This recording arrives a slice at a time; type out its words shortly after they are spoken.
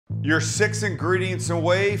You're 6 ingredients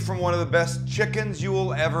away from one of the best chickens you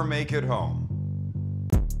will ever make at home.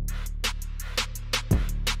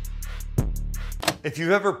 If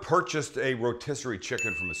you've ever purchased a rotisserie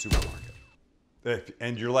chicken from a supermarket,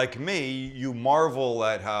 and you're like me, you marvel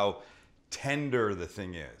at how tender the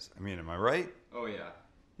thing is. I mean, am I right? Oh yeah.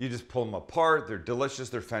 You just pull them apart, they're delicious,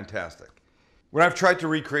 they're fantastic. When I've tried to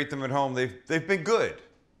recreate them at home, they've been good.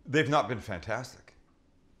 They've not been fantastic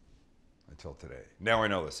until today. Now I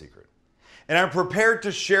know the secret. And I'm prepared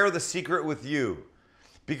to share the secret with you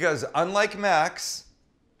because unlike Max,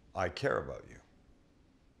 I care about you.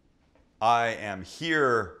 I am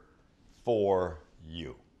here for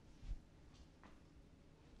you.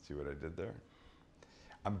 See what I did there?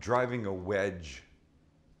 I'm driving a wedge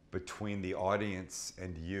between the audience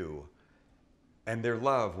and you, and their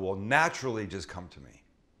love will naturally just come to me.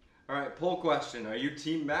 All right, poll question. Are you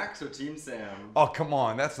Team Max or Team Sam? Oh, come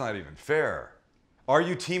on, that's not even fair. Are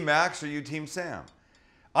you Team Max or are you Team Sam?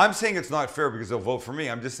 I'm saying it's not fair because they'll vote for me.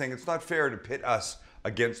 I'm just saying it's not fair to pit us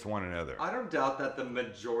against one another. I don't doubt that the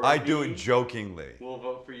majority I do it jokingly. Will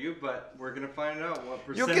vote for you, but we're going to find out what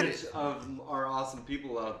percentage of our awesome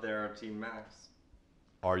people out there are Team Max.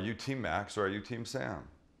 Are you Team Max or are you Team Sam?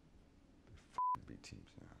 Be Team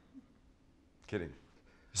Sam. Kidding.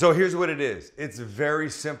 So here's what it is. It's very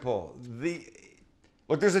simple.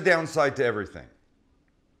 Look, there's a downside to everything.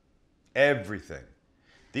 Everything.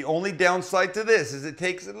 The only downside to this is it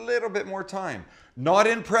takes a little bit more time. Not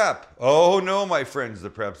in prep. Oh no, my friends, the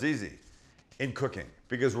prep's easy. In cooking,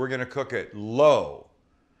 because we're gonna cook it low.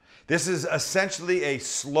 This is essentially a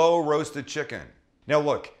slow roasted chicken. Now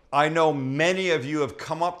look, I know many of you have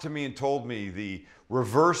come up to me and told me the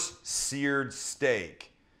reverse seared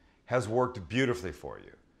steak has worked beautifully for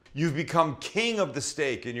you. You've become king of the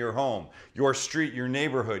steak in your home, your street, your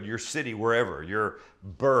neighborhood, your city, wherever, your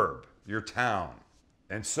burb, your town.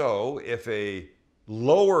 And so if a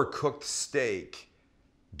lower cooked steak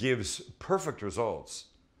gives perfect results,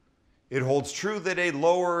 it holds true that a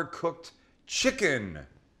lower cooked chicken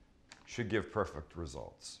should give perfect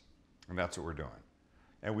results. And that's what we're doing.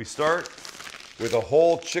 And we start with a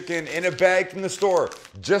whole chicken in a bag from the store,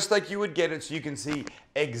 just like you would get it so you can see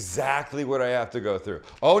exactly what I have to go through.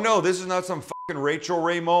 Oh no, this is not some fucking Rachel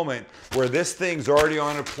Ray moment where this thing's already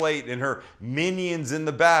on a plate and her minions in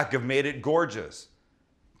the back have made it gorgeous.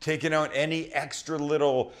 Taking out any extra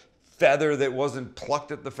little feather that wasn't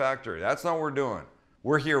plucked at the factory. That's not what we're doing.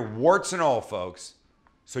 We're here warts and all, folks,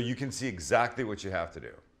 so you can see exactly what you have to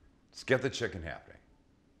do. Let's get the chicken happening.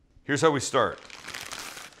 Here's how we start.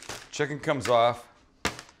 Chicken comes off,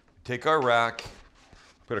 take our rack,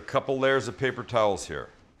 put a couple layers of paper towels here,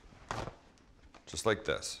 just like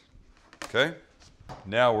this, okay?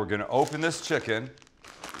 Now we're gonna open this chicken.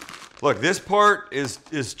 Look, this part is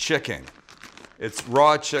chicken. It's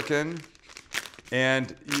raw chicken,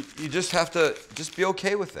 and you just have to be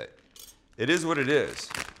okay with it. It is what it is.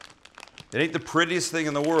 It ain't the prettiest thing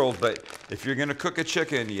in the world, but if you're gonna cook a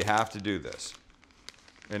chicken, you have to do this.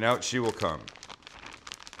 And out she will come.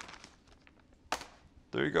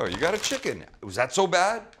 There you go, you got a chicken. Was that so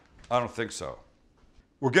bad? I don't think so.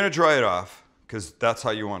 We're gonna dry it off, because that's how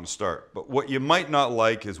you want to start. But what you might not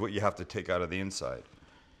like is what you have to take out of the inside.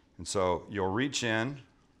 And so you'll reach in,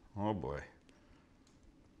 oh boy.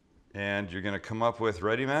 And you're gonna come up with,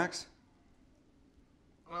 ready, Max?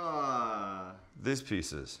 These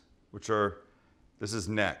pieces, which are, this is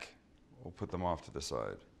neck. We'll put them off to the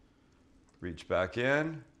side. Reach back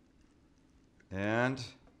in, and,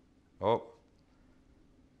 oh,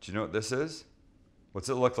 do you know what this is? What's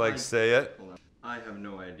it look like? Say it. I have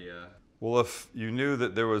no idea. Well, if you knew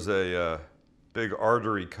that there was a big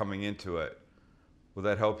artery coming into it, will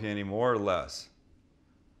that help you any more or less?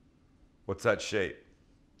 What's that shape?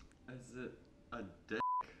 Is it a dick?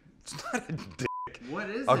 It's not a dick. What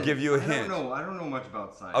is it? I'll give you a hint. I don't know much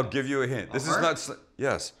about science. I'll give you a hint. This is not,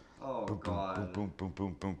 yes. Oh, boom, God. Boom, boom, boom,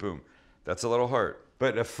 boom, boom, boom. That's a little heart.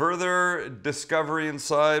 But a further discovery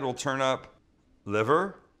inside will turn up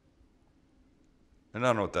liver. And I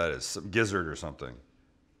don't know what that is, some gizzard or something.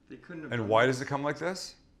 They couldn't have. And why does it come like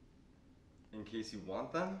this? In case you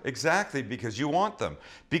want them? Exactly, because you want them.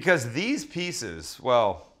 Because these pieces,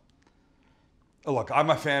 well, look, I'm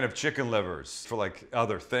a fan of chicken livers for like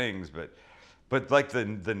other things, but like the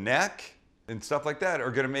neck and stuff like that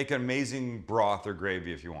are gonna make an amazing broth or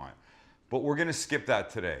gravy if you want. But we're gonna skip that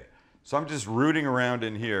today. So I'm just rooting around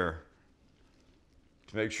in here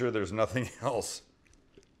to make sure there's nothing else.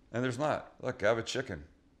 And there's not. Look, I have a chicken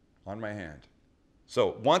on my hand.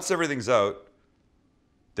 So once everything's out,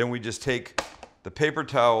 then we just take the paper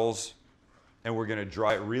towels and we're gonna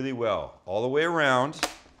dry it really well, all the way around,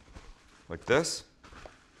 like this.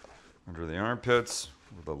 Under the armpits,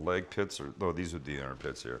 or the leg pits, or no, these would be the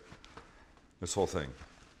armpits here. This whole thing.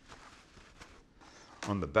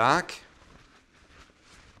 On the back.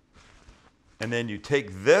 And then you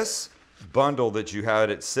take this bundle that you had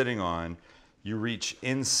it sitting on, you reach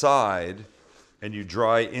inside and you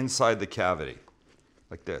dry inside the cavity,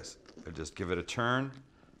 like this. And just give it a turn.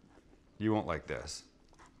 You won't like this.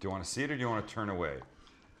 Do you want to see it or do you want to turn away?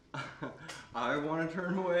 I want to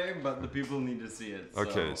turn away, but the people need to see it. So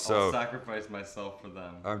okay, so I'll sacrifice myself for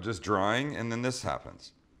them. I'm just drying and then this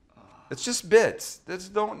happens. It's just bits.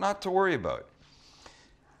 That's not to worry about.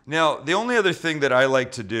 Now, the only other thing that I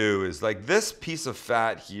like to do is like this piece of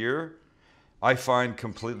fat here, I find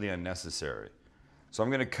completely unnecessary. So I'm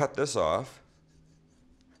going to cut this off.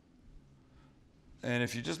 And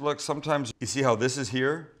if you just look, sometimes you see how this is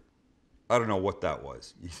here? I don't know what that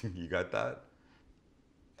was. You got that?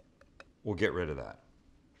 We'll get rid of that.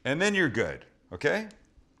 And then you're good, okay?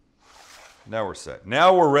 Now we're set.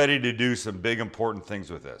 Now we're ready to do some big important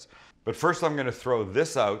things with this. But first I'm going to throw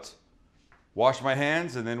this out, wash my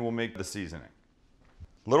hands, and then we'll make the seasoning.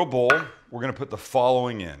 Little bowl, we're going to put the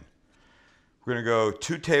following in. We're going to go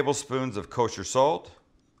 2 tablespoons of kosher salt.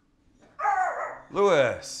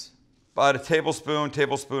 Lewis, about a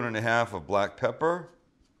tablespoon and a half of black pepper.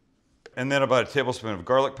 And then about a tablespoon of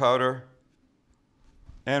garlic powder.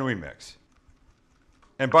 And we mix.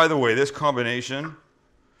 And by the way, this combination,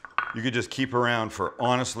 you could just keep around for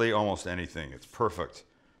honestly almost anything. It's perfect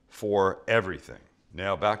for everything.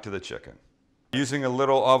 Now back to the chicken. Using a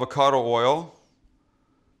little avocado oil,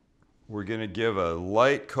 we're going to give a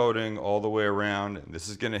light coating all the way around. And this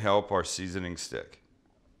is going to help our seasoning stick.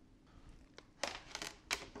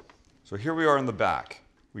 So here we are in the back.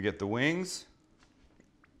 We get the wings.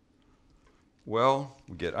 Well,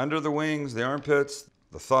 we get under the wings, the armpits,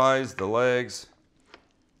 the thighs, the legs.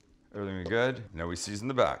 Everything good. Now we season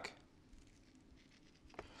the back.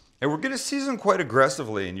 And we're going to season quite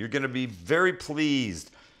aggressively, and you're going to be very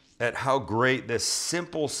pleased at how great this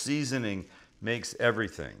simple seasoning makes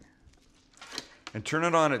everything. And turn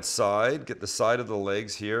it on its side. Get the side of the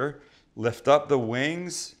legs here. Lift up the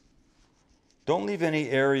wings. Don't leave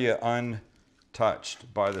any area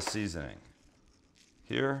untouched by the seasoning.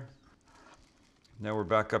 Here. Now we're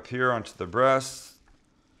back up here onto the breast.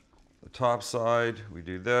 The top side, we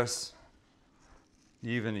do this.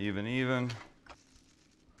 Even, even, even.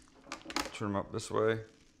 Turn them up this way.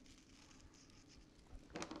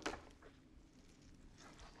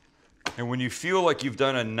 And when you feel like you've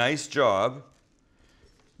done a nice job,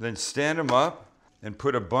 then stand them up and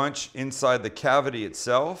put a bunch inside the cavity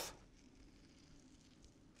itself,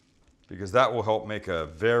 because that will help make a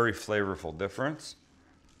very flavorful difference.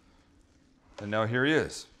 And now here he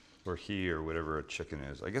is, or he, or whatever a chicken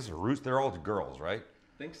is. I guess a rooster, they're all girls, right?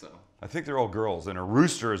 I think so. I think they're all girls, and a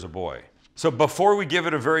rooster is a boy. So before we give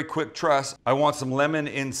it a very quick truss, I want some lemon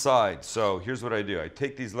inside. So here's what I do. I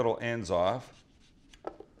take these little ends off,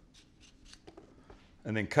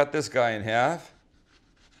 and then cut this guy in half.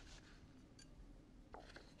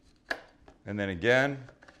 And then again,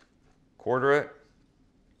 quarter it.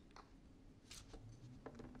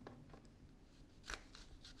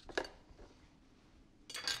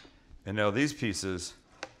 And now these pieces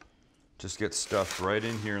just get stuffed right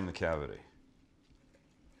in here in the cavity.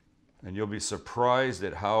 And you'll be surprised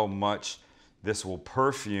at how much this will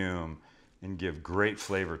perfume and give great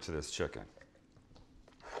flavor to this chicken.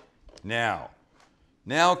 Now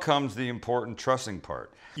comes the important trussing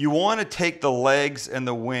part. You want to take the legs and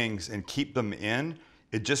the wings and keep them in.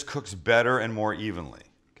 It just cooks better and more evenly.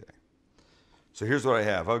 Okay. So here's what I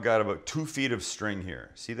have. I've got about 2 feet of string here.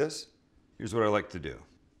 See this? Here's what I like to do.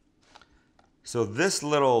 So this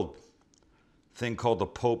little thing called the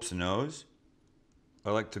Pope's nose,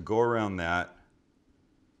 I like to go around that.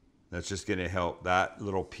 That's just going to help that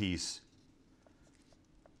little piece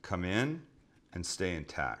come in and stay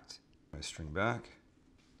intact. I string back.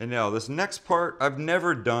 And now this next part, I've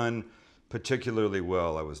never done particularly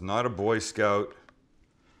well. I was not a Boy Scout.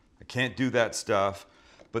 I can't do that stuff.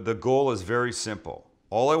 But the goal is very simple.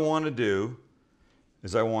 All I want to do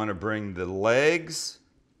is I want to bring the legs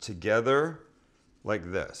together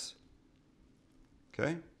like this.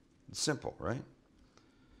 Okay? It's simple, right?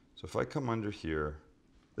 So if I come under here,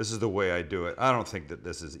 this is the way I do it. I don't think that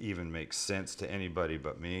this even makes sense to anybody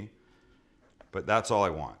but me, but that's all I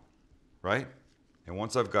want, right? And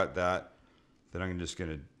once I've got that, then I'm just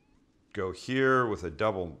going to go here with a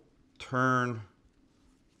double turn,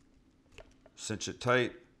 cinch it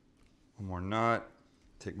tight, one more knot,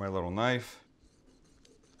 take my little knife,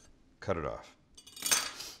 cut it off.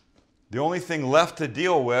 The only thing left to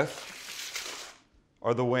deal with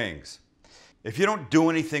are the wings. If you don't do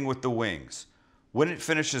anything with the wings, when it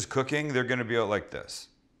finishes cooking, they're going to be out like this.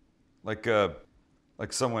 Like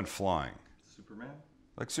someone flying. Superman?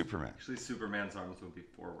 Like Superman. Actually, Superman's arms would be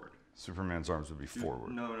forward. Superman's arms would be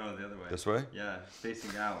forward. No, the other way. This way? Yeah,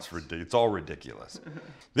 facing out. It's all ridiculous.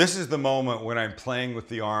 This is the moment when I'm playing with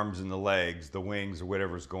the arms and the legs, the wings, or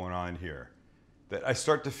whatever's going on here, that I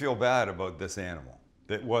start to feel bad about this animal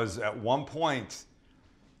that was at one point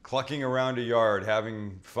clucking around a yard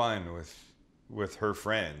having fun with her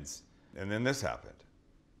friends. And then this happened.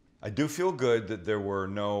 I do feel good that there were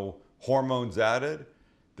no hormones added,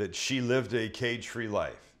 that she lived a cage-free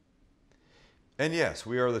life. And yes,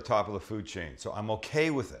 we are the top of the food chain, so I'm okay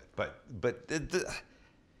with it. But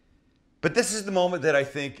this is the moment that I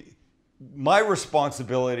think my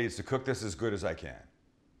responsibility is to cook this as good as I can.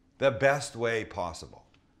 The best way possible.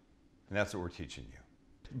 And that's what we're teaching you.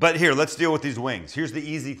 But here, let's deal with these wings. Here's the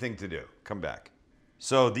easy thing to do. Come back.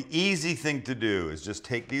 So the easy thing to do is just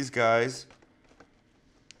take these guys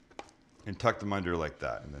and tuck them under like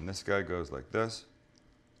that. And then this guy goes like this.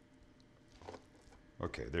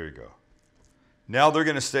 Okay, there you go. Now they're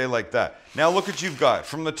going to stay like that. Now look what you've got.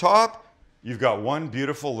 From the top, you've got one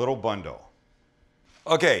beautiful little bundle.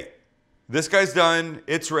 Okay, this guy's done.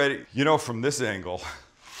 It's ready. You know, from this angle,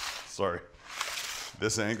 sorry,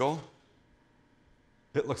 this angle,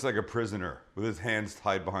 it looks like a prisoner with his hands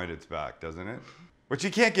tied behind its back, doesn't it? But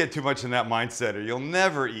you can't get too much in that mindset or you'll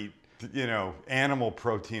never eat, you know, animal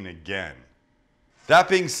protein again. That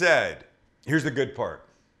being said, here's the good part.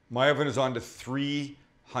 My oven is on to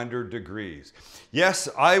 300 degrees. Yes,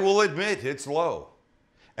 I will admit it's low.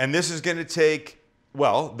 And this is going to take,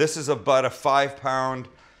 well, this is about a 5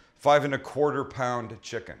 and a quarter pound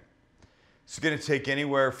chicken. It's going to take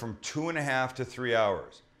anywhere from 2.5 to 3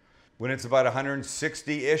 hours. When it's about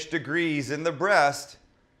 160-ish degrees in the breast,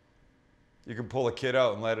 you can pull a kid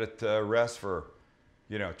out and let it rest for,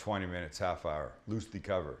 20 minutes, half hour, loosely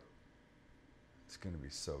covered. It's going to be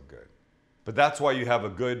so good. But that's why you have a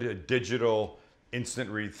good digital instant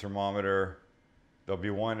read thermometer. There'll be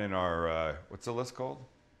one in our, what's the list called?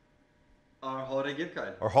 Our holiday gift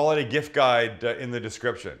guide. Our holiday gift guide in the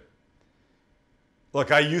description.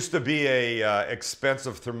 Look, I used to be a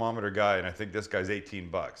expensive thermometer guy, and I think this guy's 18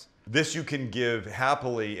 bucks. This you can give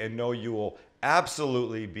happily and know you will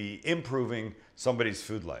absolutely be improving somebody's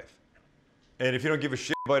food life. And if you don't give a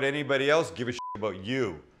shit about anybody else, give a shit about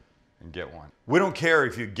you and get one. We don't care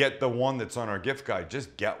if you get the one that's on our gift guide,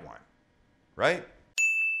 just get one, right?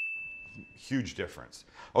 Huge difference.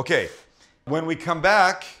 Okay, when we come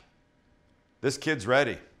back, this kid's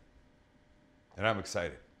ready, and I'm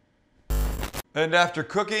excited. And after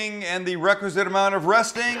cooking and the requisite amount of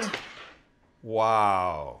resting,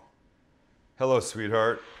 wow. Hello,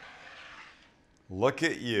 sweetheart. Look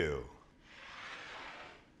at you.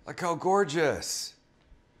 Look how gorgeous.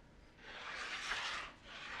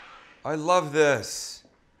 I love this.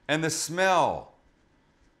 And the smell.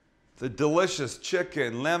 The delicious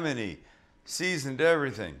chicken, lemony, seasoned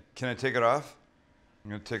everything. Can I take it off?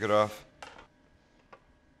 I'm gonna take it off.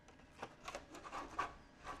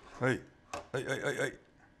 Hey. Hey.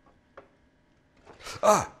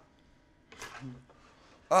 Ah!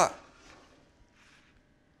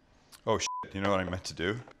 Oh, shit. You know what I meant to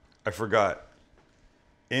do? I forgot.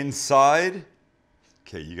 Inside.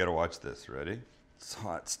 Okay, you gotta watch this. Ready? It's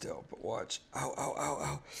hot still, but watch. Ow, ow, ow,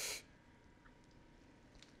 ow.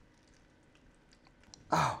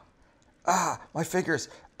 Ow. Ah, my fingers.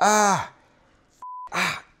 Ah.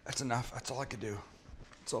 Ah. That's enough. That's all I could do.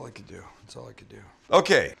 That's all I could do. That's all I could do.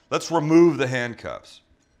 Okay, let's remove the handcuffs.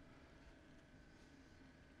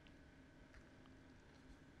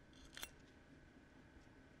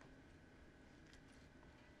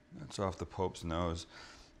 That's off the Pope's nose.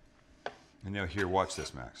 And now here, watch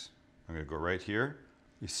this, Max. I'm gonna go right here.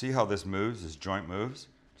 You see how this moves, this joint moves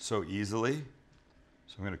so easily?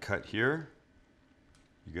 So I'm gonna cut here.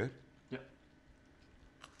 You good? Yep.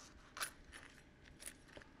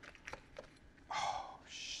 Oh,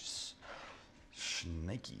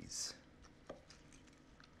 shnikes.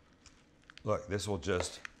 Look, this will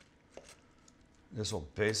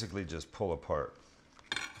basically just pull apart.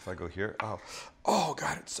 If I go here, oh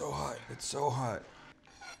God, it's so hot. It's so hot.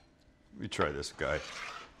 Let me try this guy.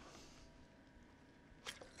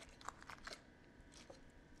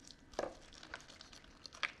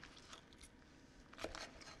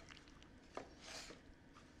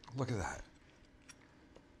 Look at that.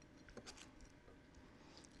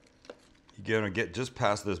 You're gonna get just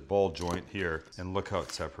past this ball joint here and look how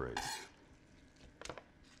it separates.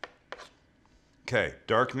 Okay,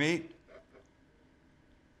 dark meat.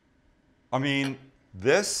 I mean,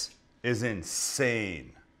 this is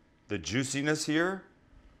insane. the juiciness here.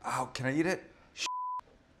 Oh, can I eat it?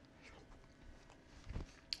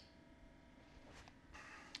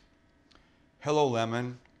 Hello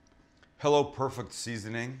lemon. Hello perfect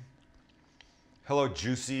seasoning. Hello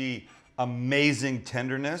juicy, amazing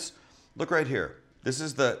tenderness. Look right here. This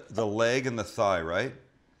is the leg and the thigh, right?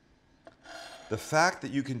 The fact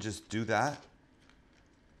that you can just do that,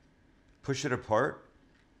 push it apart,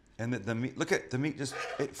 and the meat, look at the meat just,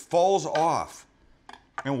 it falls off.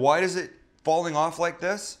 And why is it falling off like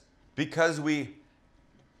this? Because the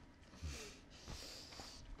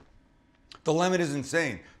lemon is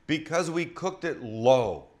insane. Because we cooked it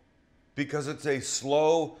low. Because it's a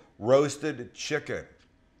slow roasted chicken.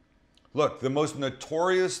 Look, the most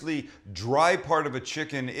notoriously dry part of a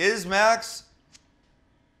chicken is, Max?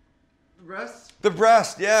 The breast? The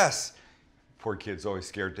breast, yes. Poor kid's always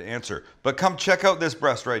scared to answer. But come check out this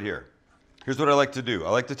breast right here. Here's what I like to do.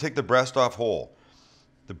 I like to take the breast off whole.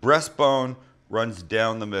 The breastbone runs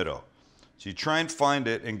down the middle. So you try and find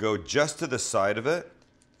it and go just to the side of it.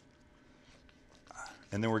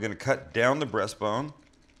 And then we're going to cut down the breastbone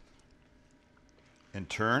and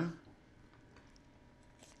turn.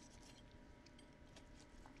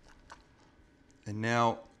 And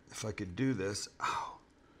now, if I could do this, ow,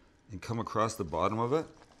 and come across the bottom of it.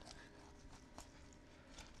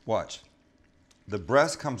 Watch. The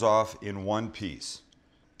breast comes off in one piece.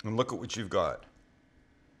 And look at what you've got.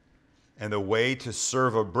 And the way to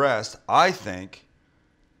serve a breast, I think,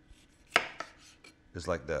 is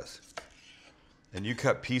like this. And you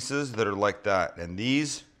cut pieces that are like that. And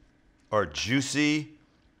these are juicy,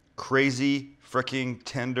 crazy, freaking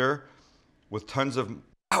tender with tons of,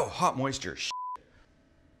 hot moisture.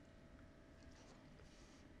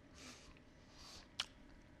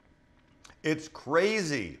 It's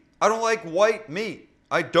crazy. I don't like white meat.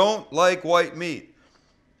 I don't like white meat.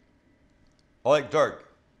 I like dark.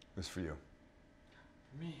 This for you.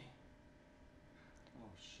 Me. Oh,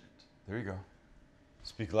 shit. There you go.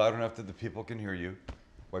 Speak loud enough that the people can hear you.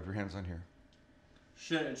 Wipe your hands on here.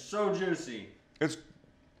 Shit, it's so juicy.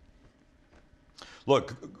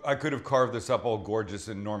 Look, I could have carved this up all gorgeous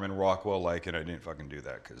and Norman Rockwell-like, and I didn't fucking do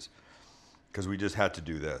that because we just had to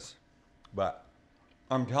do this. But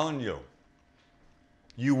I'm telling you,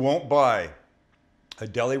 you won't buy a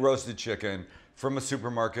deli roasted chicken from a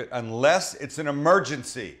supermarket unless it's an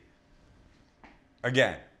emergency.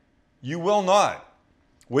 Again, you will not.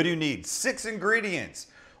 What do you need? 6 ingredients.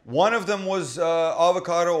 One of them was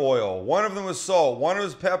avocado oil. One of them was salt. One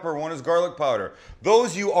was pepper. One is garlic powder.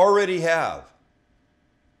 Those you already have.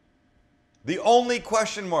 The only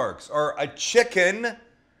question marks are a chicken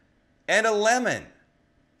and a lemon.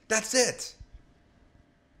 That's it.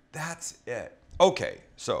 That's it. Okay,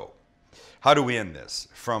 so how do we end this?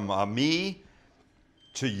 From me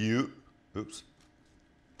to you. Oops.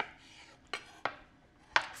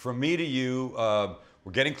 From me to you,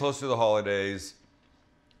 we're getting close to the holidays.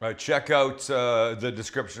 Check out the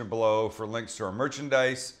description below for links to our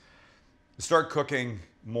merchandise. Start cooking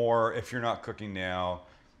more if you're not cooking now.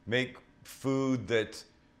 Make food that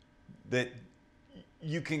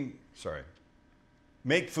you can,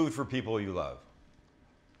 make food for people you love.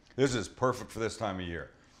 This is perfect for this time of year.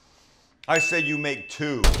 I say you make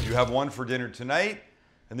 2. You have one for dinner tonight,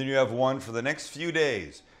 and then you have one for the next few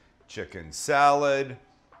days. Chicken salad,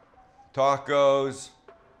 tacos,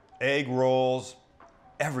 egg rolls,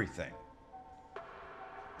 everything.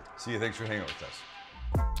 See you. Thanks for hanging out with us.